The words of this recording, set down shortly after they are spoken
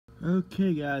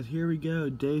Okay guys, here we go.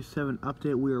 Day 7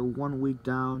 update. We are 1 week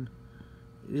down.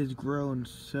 It is growing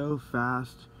so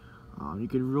fast. You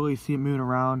can really see it moving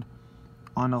around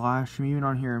on the live stream. Even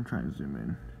on here, I'm trying to zoom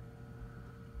in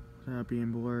without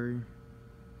being blurry.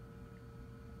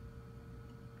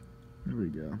 There we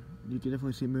go. You can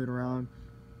definitely see it moving around.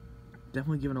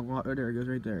 Definitely giving a lot. Oh, there it goes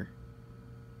right there.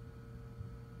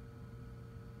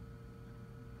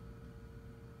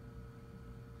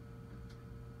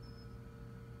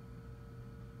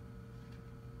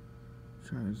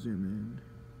 Trying to zoom in.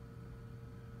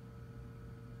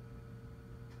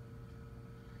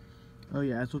 Oh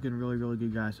yeah, it's looking really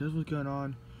good, guys. So this is what's going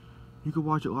on. You can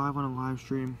watch it live on a live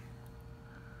stream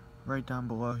right down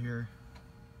below here.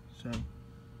 So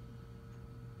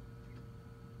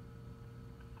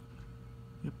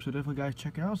yep, so definitely guys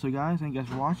check it out. So guys, thank you guys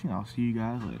for watching. I'll see you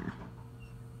guys later.